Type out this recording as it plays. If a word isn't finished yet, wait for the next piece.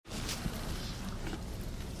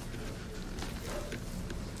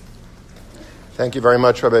Thank you very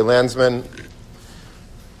much, Rabbi Landsman,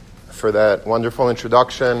 for that wonderful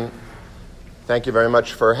introduction. Thank you very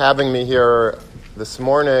much for having me here this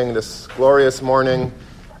morning, this glorious morning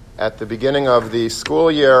at the beginning of the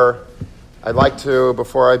school year. I'd like to,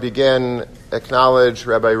 before I begin, acknowledge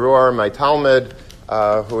Rabbi Rohr, my Talmud,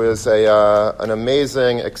 who is an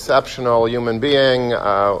amazing, exceptional human being,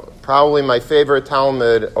 probably my favorite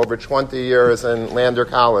Talmud over 20 years in Lander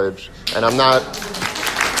College. And I'm not...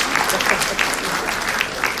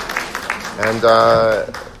 And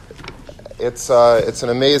it's an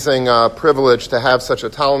amazing privilege to have such a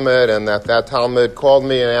Talmud, and that Talmud called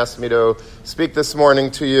me and asked me to speak this morning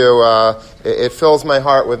to you. It fills my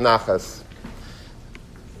heart with nachas.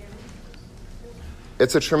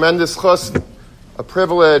 It's a tremendous chus, a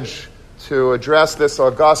privilege to address this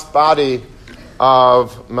august body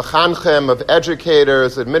of mechanchim, of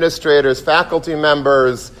educators, administrators, faculty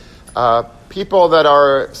members, people that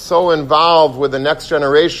are so involved with the next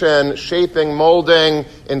generation, shaping, molding,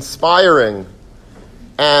 inspiring.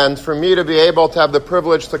 And for me to be able to have the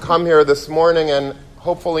privilege to come here this morning and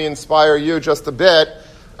hopefully inspire you just a bit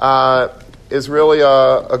is really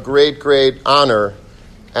a great, great honor.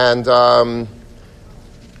 And, when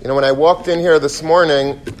I walked in here this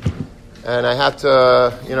morning and I had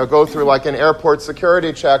to, go through like an airport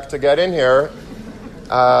security check to get in here,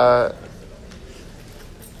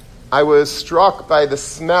 I was struck by the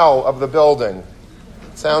smell of the building.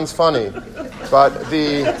 It sounds funny, but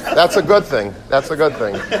that's a good thing. That's a good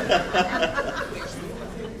thing.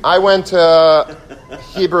 I went to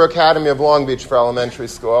Hebrew Academy of Long Beach for elementary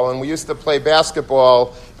school, and we used to play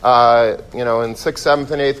basketball, in 6th,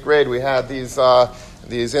 7th, and 8th grade. We had these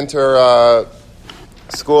inter-school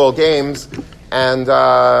games, and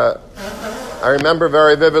I remember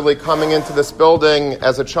very vividly coming into this building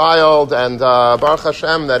as a child, and Baruch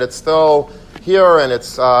Hashem that it's still here, and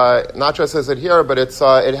it's not just is it here, but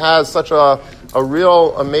it has such a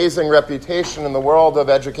real amazing reputation in the world of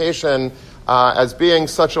education as being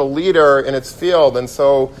such a leader in its field. And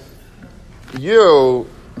so you,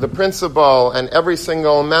 the principal, and every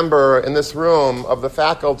single member in this room of the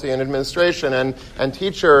faculty and administration and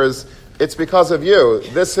teachers, it's because of you.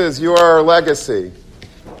 This is your legacy.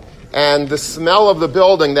 And the smell of the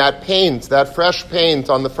building, that paint, that fresh paint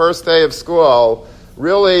on the first day of school,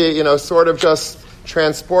 really, sort of just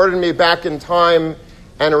transported me back in time,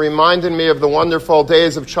 and it reminded me of the wonderful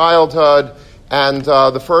days of childhood and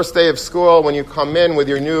the first day of school when you come in with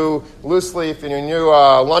your new loose leaf and your new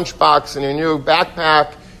lunchbox and your new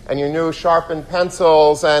backpack and your new sharpened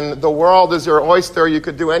pencils, and the world is your oyster. You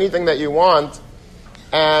could do anything that you want.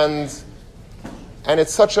 And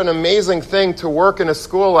it's such an amazing thing to work in a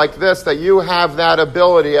school like this, that you have that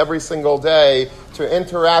ability every single day to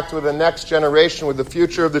interact with the next generation, with the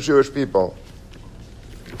future of the Jewish people.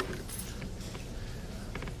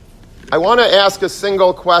 I want to ask a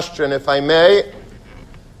single question, if I may,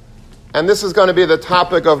 and this is going to be the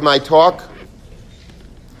topic of my talk.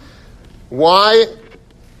 Why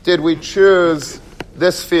did we choose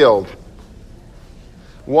this field?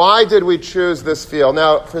 Why did we choose this field?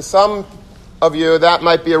 Now, for some of you, that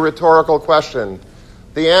might be a rhetorical question.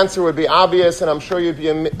 The answer would be obvious, and I'm sure you'd be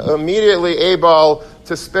immediately able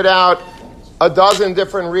to spit out a dozen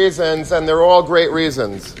different reasons, and they're all great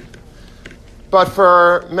reasons. But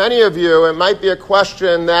for many of you, it might be a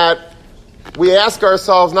question that we ask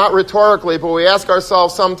ourselves, not rhetorically, but we ask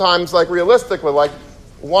ourselves sometimes like realistically, like,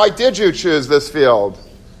 why did you choose this field?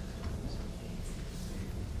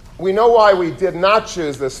 We know why we did not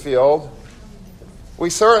choose this field. We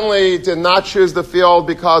certainly did not choose the field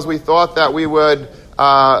because we thought that we would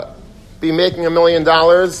be making $1 million.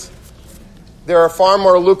 There are far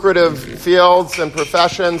more lucrative fields and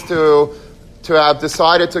professions to have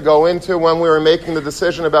decided to go into when we were making the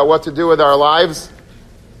decision about what to do with our lives.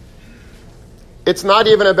 It's not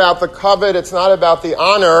even about the covet. It's not about the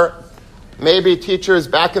honor. Maybe teachers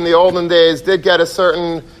back in the olden days did get a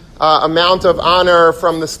certain amount of honor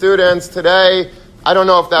from the students. Today, I don't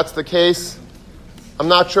know if that's the case. I'm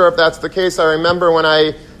not sure if that's the case. I remember when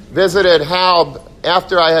I visited Halb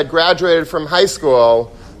after I had graduated from high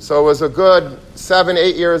school, so it was a good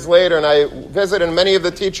 7-8 years later, and I visited, and many of the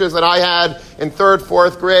teachers that I had in 3rd,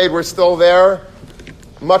 4th grade were still there,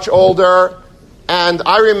 much older, and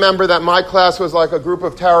I remember that my class was like a group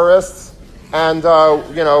of terrorists, and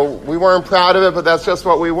we weren't proud of it, but that's just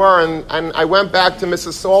what we were, and I went back to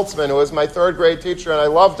Mrs. Saltzman, who was my 3rd grade teacher, and I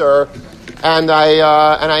loved her. And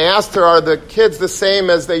I asked her, are the kids the same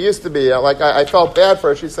as they used to be? I felt bad for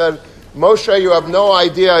her. She said, Moshe, you have no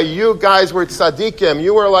idea. You guys were tzaddikim.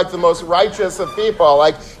 You were like the most righteous of people.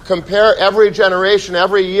 Compare every generation,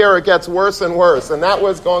 every year it gets worse and worse. And that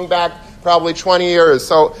was going back probably 20 years.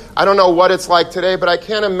 So I don't know what it's like today, but I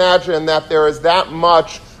can't imagine that there is that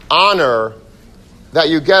much honor that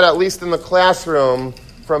you get, at least in the classroom,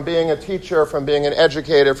 from being a teacher, from being an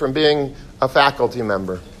educator, from being a faculty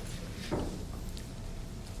member.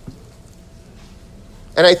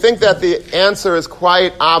 And I think that the answer is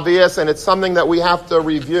quite obvious, and it's something that we have to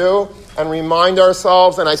review and remind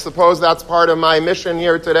ourselves, and I suppose that's part of my mission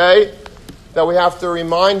here today, that we have to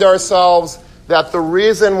remind ourselves that the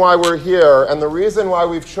reason why we're here and the reason why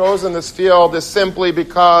we've chosen this field is simply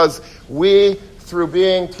because we, through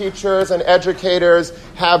being teachers and educators,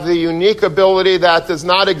 have the unique ability that does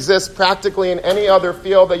not exist practically in any other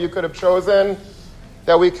field that you could have chosen,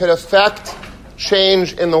 that we could affect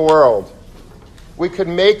change in the world. We could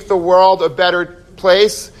make the world a better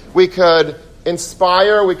place. We could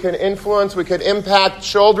inspire, we could influence, we could impact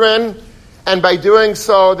children. And by doing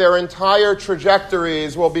so, their entire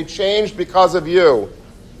trajectories will be changed because of you.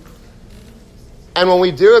 And when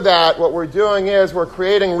we do that, what we're doing is we're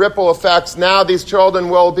creating ripple effects. Now these children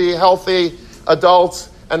will be healthy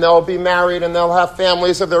adults, and they'll be married, and they'll have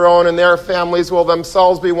families of their own, and their families will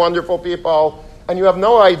themselves be wonderful people. And you have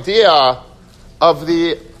no idea of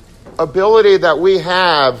the ability that we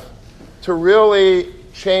have to really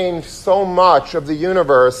change so much of the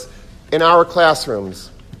universe in our classrooms.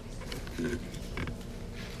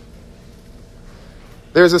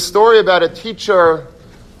 There's a story about a teacher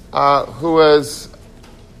who was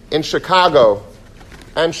in Chicago,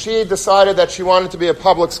 and she decided that she wanted to be a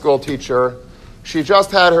public school teacher. She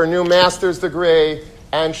just had her new master's degree,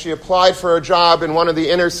 and she applied for a job in one of the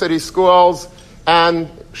inner city schools, and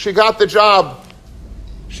she got the job.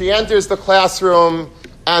 She enters the classroom,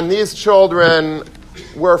 and these children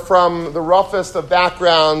were from the roughest of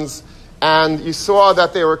backgrounds, and you saw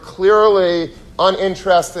that they were clearly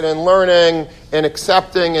uninterested in learning, in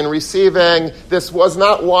accepting, and receiving. This was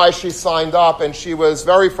not why she signed up, and she was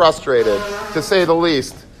very frustrated, to say the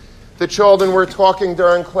least. The children were talking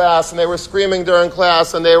during class, and they were screaming during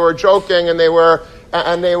class, and they were joking, and they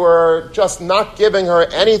were just not giving her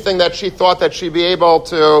anything that she thought that she'd be able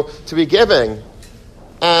to be giving.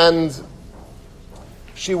 And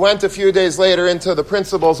she went a few days later into the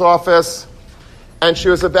principal's office, and she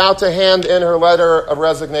was about to hand in her letter of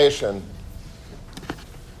resignation.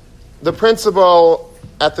 The principal,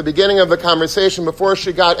 at the beginning of the conversation, before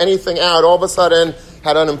she got anything out, all of a sudden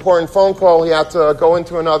had an important phone call. He had to go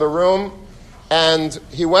into another room, and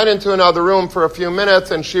he went into another room for a few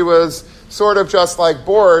minutes, and she was sort of just like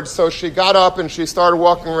bored, so she got up and she started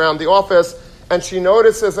walking around the office, and she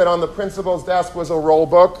notices that on the principal's desk was a roll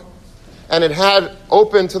book, and it had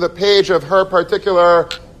open to the page of her particular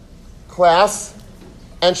class,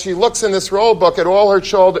 and she looks in this roll book at all her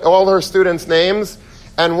students' names,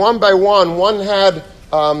 and one by one had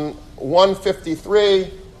 153,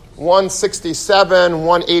 167,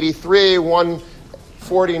 183,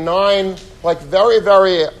 149, like very,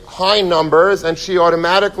 very high numbers, and she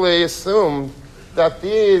automatically assumed that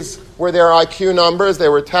these were their IQ numbers. They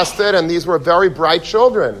were tested, and these were very bright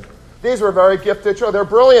children. These were very gifted children. They're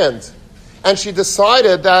brilliant. And she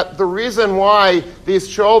decided that the reason why these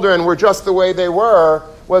children were just the way they were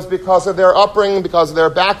was because of their upbringing, because of their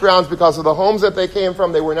backgrounds, because of the homes that they came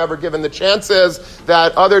from. They were never given the chances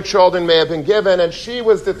that other children may have been given, and she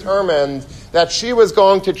was determined that she was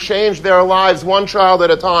going to change their lives one child at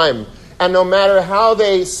a time. And no matter how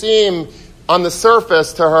they seem on the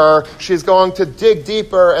surface to her, she's going to dig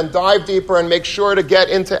deeper and dive deeper and make sure to get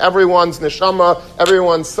into everyone's neshama,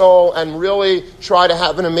 everyone's soul, and really try to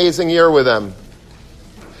have an amazing year with them.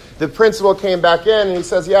 The principal came back in and he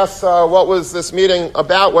says, yes, what was this meeting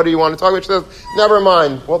about? What do you want to talk about? She says, never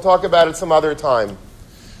mind, we'll talk about it some other time.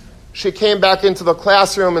 She came back into the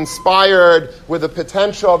classroom inspired with the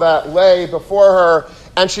potential that lay before her,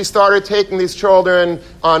 and she started taking these children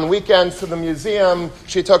on weekends to the museum.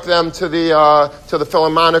 She took them to the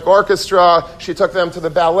Philharmonic Orchestra. She took them to the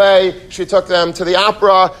ballet. She took them to the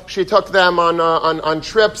opera. She took them on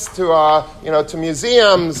trips to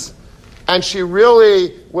museums. And she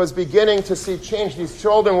really was beginning to see change. These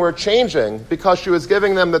children were changing because she was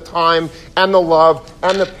giving them the time and the love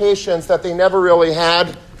and the patience that they never really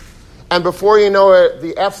had. And before you know it,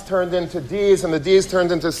 the F's turned into D's, and the D's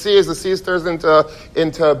turned into C's, the C's turned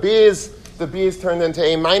into B's, the B's turned into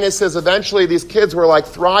A minuses. Eventually, these kids were like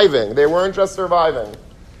thriving. They weren't just surviving.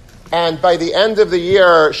 And by the end of the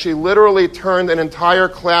year, she literally turned an entire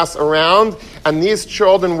class around, and these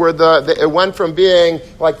children were it went from being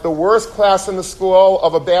like the worst class in the school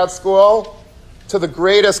of a bad school to the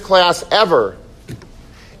greatest class ever.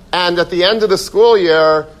 And at the end of the school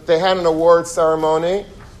year, they had an award ceremony,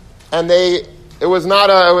 and they it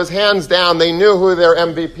was hands down. They knew who their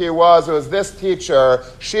MVP was. It was this teacher.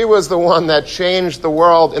 She was the one that changed the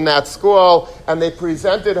world in that school, and they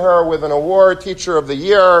presented her with an award, Teacher of the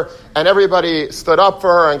Year, and everybody stood up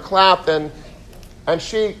for her and clapped, and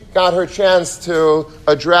she got her chance to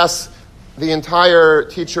address the entire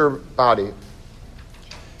teacher body.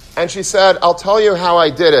 And she said, I'll tell you how I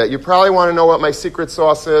did it. You probably want to know what my secret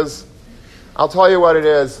sauce is. I'll tell you what it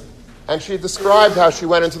is. And she described how she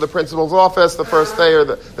went into the principal's office the first day or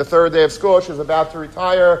the third day of school. She was about to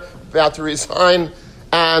retire, about to resign,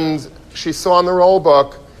 and she saw in the roll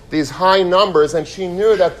book these high numbers, and she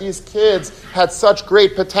knew that these kids had such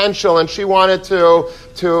great potential, and she wanted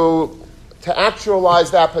to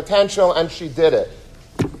actualize that potential, and she did it.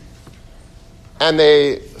 And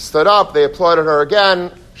they stood up, they applauded her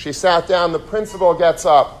again. She sat down, the principal gets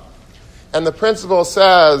up, and the principal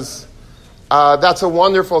says, that's a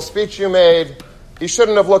wonderful speech you made. You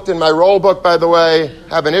shouldn't have looked in my roll book, by the way.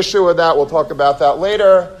 Have an issue with that. We'll talk about that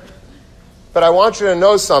later. But I want you to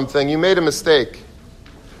know something. You made a mistake.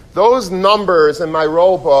 Those numbers in my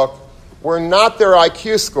roll book were not their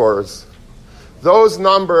IQ scores. Those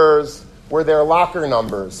numbers were their locker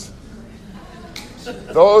numbers.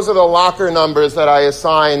 Those are the locker numbers that I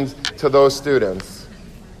assigned to those students.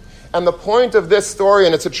 And the point of this story,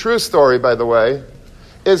 and it's a true story, by the way,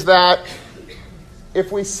 is that if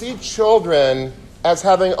we see children as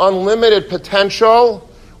having unlimited potential,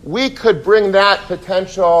 we could bring that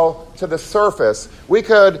potential to the surface. We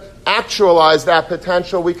could actualize that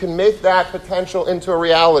potential. We can make that potential into a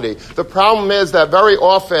reality. The problem is that very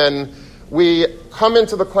often we come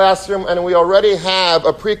into the classroom and we already have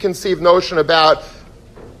a preconceived notion about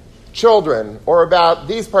children or about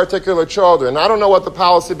these particular children. I don't know what the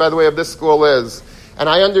policy, by the way, of this school is. And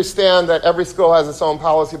I understand that every school has its own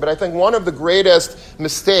policy, but I think one of the greatest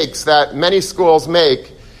mistakes that many schools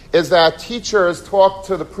make is that teachers talk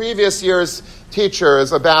to the previous year's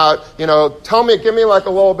teachers about, give me like a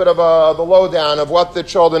little bit of the lowdown of what the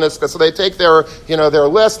children is. So they take their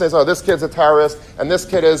list, they say, oh, this kid's a terrorist, and this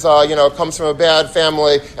kid is, comes from a bad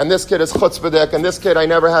family, and this kid is chutzpahdik, and this kid I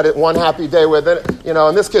never had one happy day with,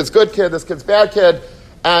 and this kid's good kid, this kid's bad kid.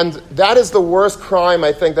 And that is the worst crime,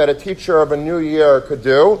 I think, that a teacher of a new year could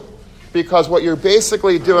do, because what you're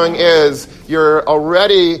basically doing is you're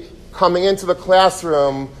already coming into the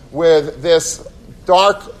classroom with this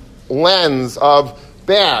dark lens of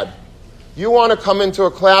bad. You want to come into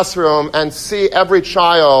a classroom and see every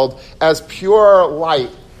child as pure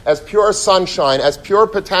light, as pure sunshine, as pure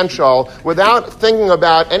potential, without thinking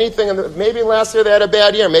about anything. Maybe last year they had a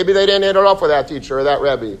bad year. Maybe they didn't hit it off with that teacher or that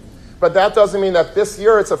Rebbe. But that doesn't mean that this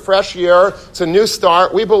year it's a fresh year, it's a new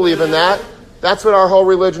start. We believe in that. That's what our whole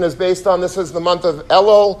religion is based on. This is the month of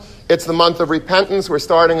Elul. It's the month of repentance. We're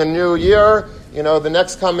starting a new year. The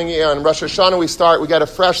next coming year on Rosh Hashanah we get a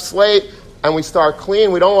fresh slate and we start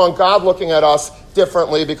clean. We don't want God looking at us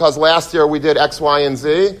differently because last year we did X, Y, and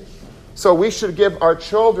Z. So we should give our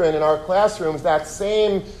children in our classrooms that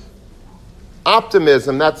same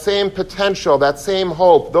optimism, that same potential, that same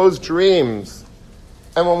hope, those dreams.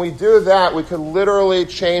 And when we do that, we could literally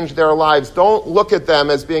change their lives. Don't look at them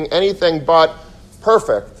as being anything but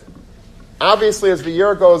perfect. Obviously, as the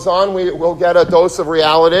year goes on, we will get a dose of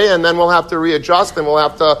reality, and then we'll have to readjust, and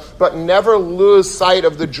but never lose sight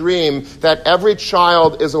of the dream that every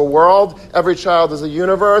child is a world, every child is a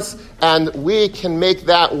universe, and we can make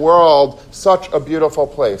that world such a beautiful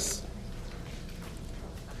place.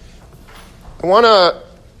 I want to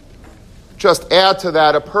just add to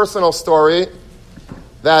that a personal story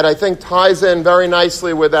that I think ties in very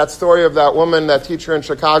nicely with that story of that woman, that teacher in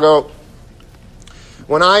Chicago.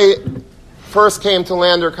 When I first came to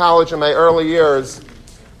Lander College in my early years,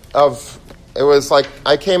 it was like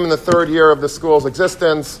I came in the third year of the school's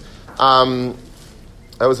existence. It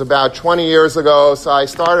was about 20 years ago, so I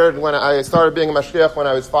started being a mashgiach when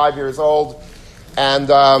I was 5 years old. And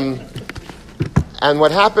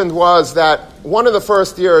what happened was that one of the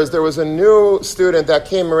first years, there was a new student that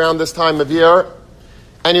came around this time of year,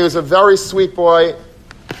 and he was a very sweet boy,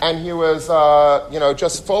 and he was,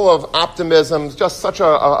 just full of optimism, just such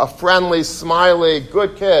a friendly, smiley,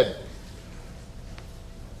 good kid.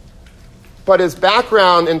 But his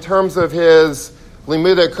background in terms of his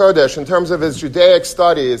Limudei Kodesh, in terms of his Judaic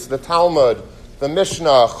studies, the Talmud, the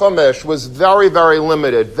Mishnah, Chumash, was very, very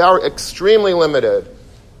limited, extremely limited.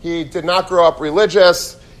 He did not grow up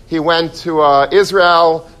religious. He went to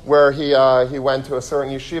Israel, where he went to a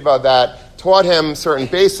certain yeshiva that taught him certain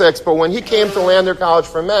basics, but when he came to Lander College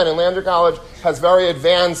for Men, and Lander College has very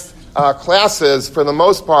advanced classes for the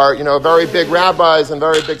most part, very big rabbis and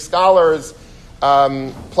very big scholars,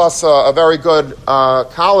 plus a very good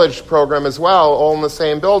college program as well, all in the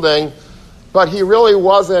same building. But he really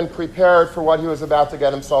wasn't prepared for what he was about to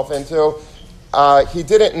get himself into. He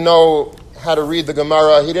didn't know how to read the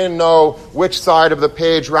Gemara. He didn't know which side of the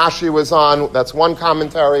page Rashi was on. That's one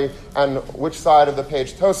commentary. And which side of the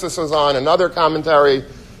page Tosafos was on, another commentary.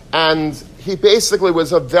 And he basically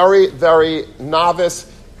was a very, very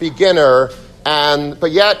novice beginner.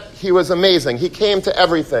 But yet he was amazing. He came to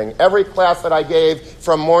everything. Every class that I gave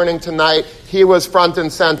from morning to night, he was front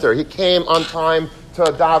and center. He came on time to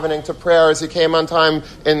davening, to prayers. He came on time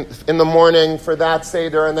in the morning for that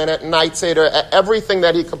Seder, and then at night Seder. Everything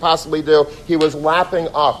that he could possibly do, he was lapping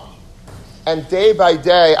up. And day by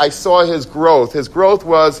day, I saw his growth. His growth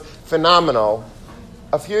was phenomenal.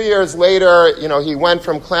 A few years later, he went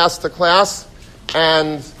from class to class,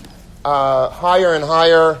 and higher and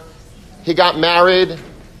higher. He got married.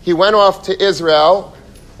 He went off to Israel,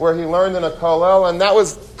 where he learned in a kollel, and that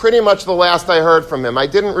was pretty much the last I heard from him. I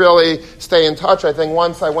didn't really stay in touch. I think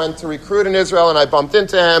once I went to recruit in Israel and I bumped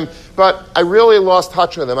into him, but I really lost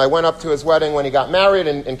touch with him. I went up to his wedding when he got married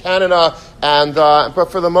in Canada, but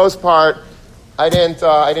for the most part, I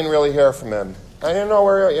didn't really hear from him. I didn't know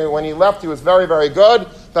when he left, he was very, very good,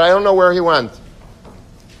 but I don't know where he went.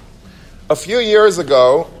 A few years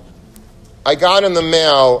ago, I got in the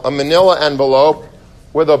mail a manila envelope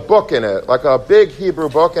with a book in it, like a big Hebrew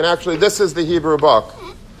book, and actually this is the Hebrew book.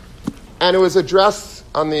 And it was addressed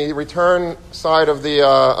on the return side of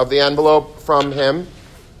the envelope from him.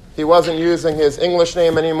 He wasn't using his English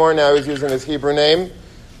name anymore. Now he's using his Hebrew name,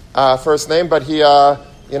 first name. But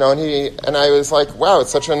and I was like, wow,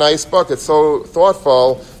 it's such a nice book. It's so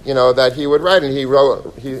thoughtful, that he would write. And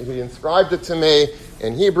he inscribed it to me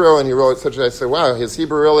in Hebrew, and he wrote I said, wow, his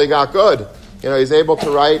Hebrew really got good. He's able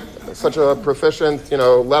to write such a proficient,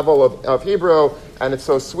 level of Hebrew, and it's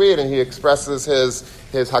so sweet, and he expresses his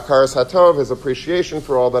hakaras hatov, his appreciation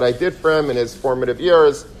for all that I did for him in his formative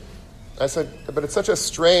years. I said, but it's such a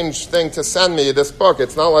strange thing to send me this book.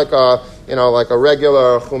 It's not like a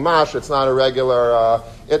regular chumash. It's not a regular.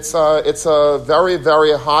 It's a very,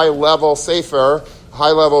 very high level sefer,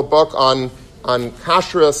 high level book on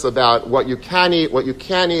kashrus, about what you can eat, what you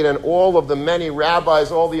can't eat, and all of the many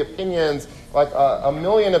rabbis, all the opinions. Like a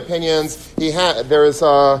million opinions. There's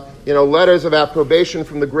letters of approbation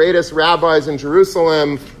from the greatest rabbis in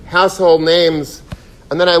Jerusalem, household names.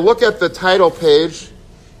 And then I look at the title page,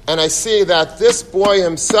 and I see that this boy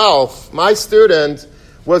himself, my student,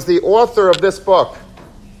 was the author of this book.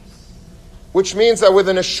 Which means that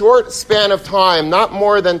within a short span of time, not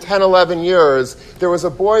more than 10, 11 years, there was a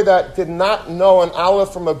boy that did not know an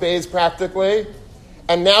aleph from a beis practically,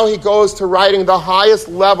 and now he goes to writing the highest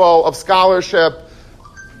level of scholarship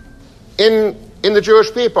in the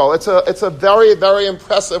Jewish people. It's a very, very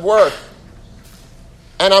impressive work.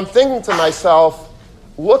 And I'm thinking to myself,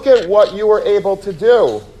 look at what you were able to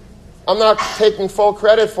do. I'm not taking full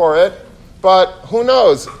credit for it, but who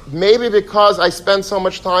knows? Maybe because I spent so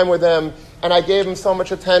much time with him, and I gave him so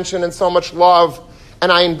much attention and so much love,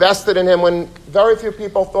 and I invested in him when very few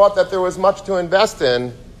people thought that there was much to invest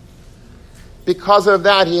in. Because of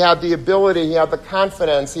that, he had the ability, he had the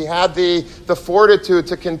confidence, he had the fortitude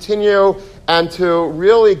to continue and to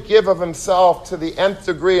really give of himself to the nth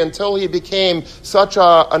degree until he became such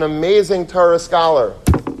an amazing Torah scholar.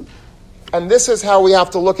 And this is how we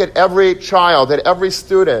have to look at every child, at every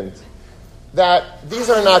student, that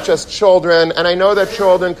these are not just children, and I know that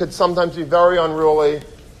children could sometimes be very unruly,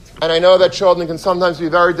 and I know that children can sometimes be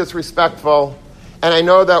very disrespectful, and I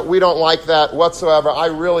know that we don't like that whatsoever. I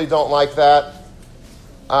really don't like that.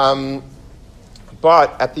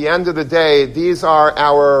 But at the end of the day, these are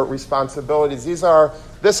our responsibilities.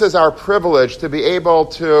 This is our privilege to be able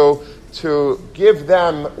to give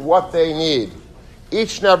them what they need.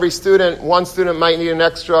 Each and every student, one student might need an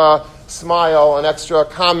extra smile, an extra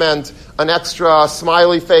comment, an extra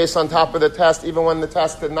smiley face on top of the test, even when the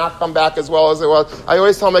test did not come back as well as it was. I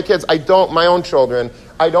always tell my kids, my own children,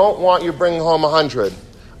 I don't want you bringing home 100.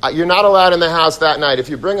 You're not allowed in the house that night. If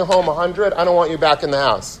you bring home 100, I don't want you back in the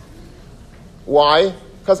house. Why?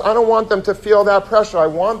 Because I don't want them to feel that pressure. I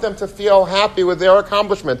want them to feel happy with their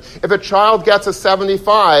accomplishment. If a child gets a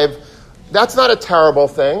 75, that's not a terrible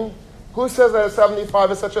thing. Who says that a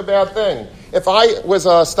 75 is such a bad thing? If I was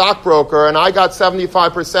a stockbroker and I got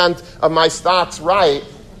 75% of my stocks right,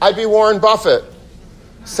 I'd be Warren Buffett.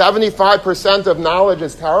 75% of knowledge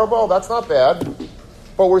is terrible? That's not bad.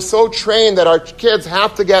 But we're so trained that our kids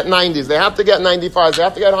have to get 90s, they have to get 95s, they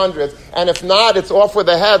have to get 100s, and if not, it's off with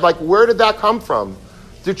the head. Like, where did that come from?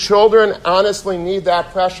 Do children honestly need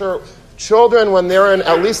that pressure? Children, when they're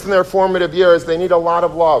at least in their formative years, they need a lot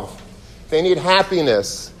of love. They need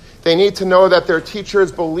happiness. They need to know that their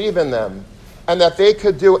teachers believe in them and that they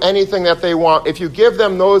could do anything that they want. If you give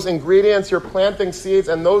them those ingredients, you're planting seeds,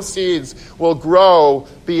 and those seeds will grow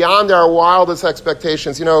beyond our wildest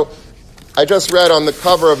expectations. You know, I just read on the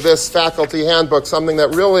cover of this faculty handbook something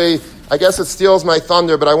that really, I guess it steals my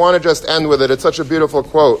thunder, but I want to just end with it. It's such a beautiful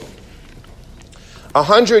quote.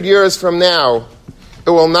 100 years from now,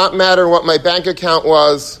 it will not matter what my bank account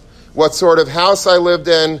was, what sort of house I lived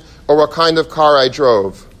in, or what kind of car I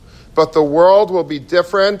drove. But the world will be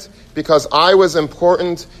different because I was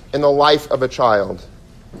important in the life of a child.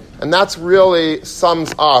 And that's really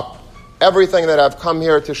sums up everything that I've come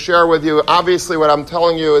here to share with you. Obviously, what I'm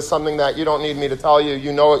telling you is something that you don't need me to tell you.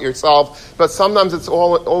 You know it yourself. But sometimes it's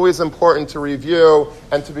always important to review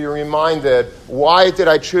and to be reminded, why did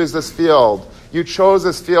I choose this field? You chose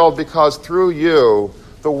this field because through you,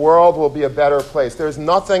 the world will be a better place. There's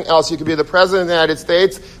nothing else. You could be the President of the United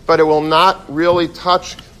States, but it will not really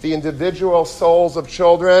touch the individual souls of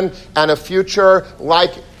children, and a future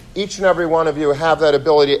like each and every one of you have that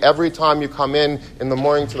ability every time you come in the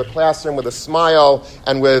morning to the classroom with a smile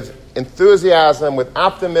and with enthusiasm, with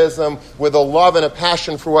optimism, with a love and a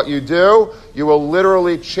passion for what you do. You will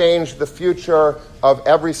literally change the future of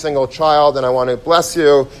every single child, and I want to bless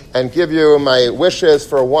you and give you my wishes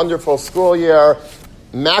for a wonderful school year.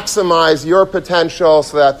 Maximize your potential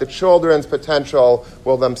so that the children's potential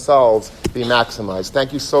will themselves be maximized.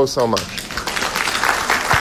 Thank you so, so much.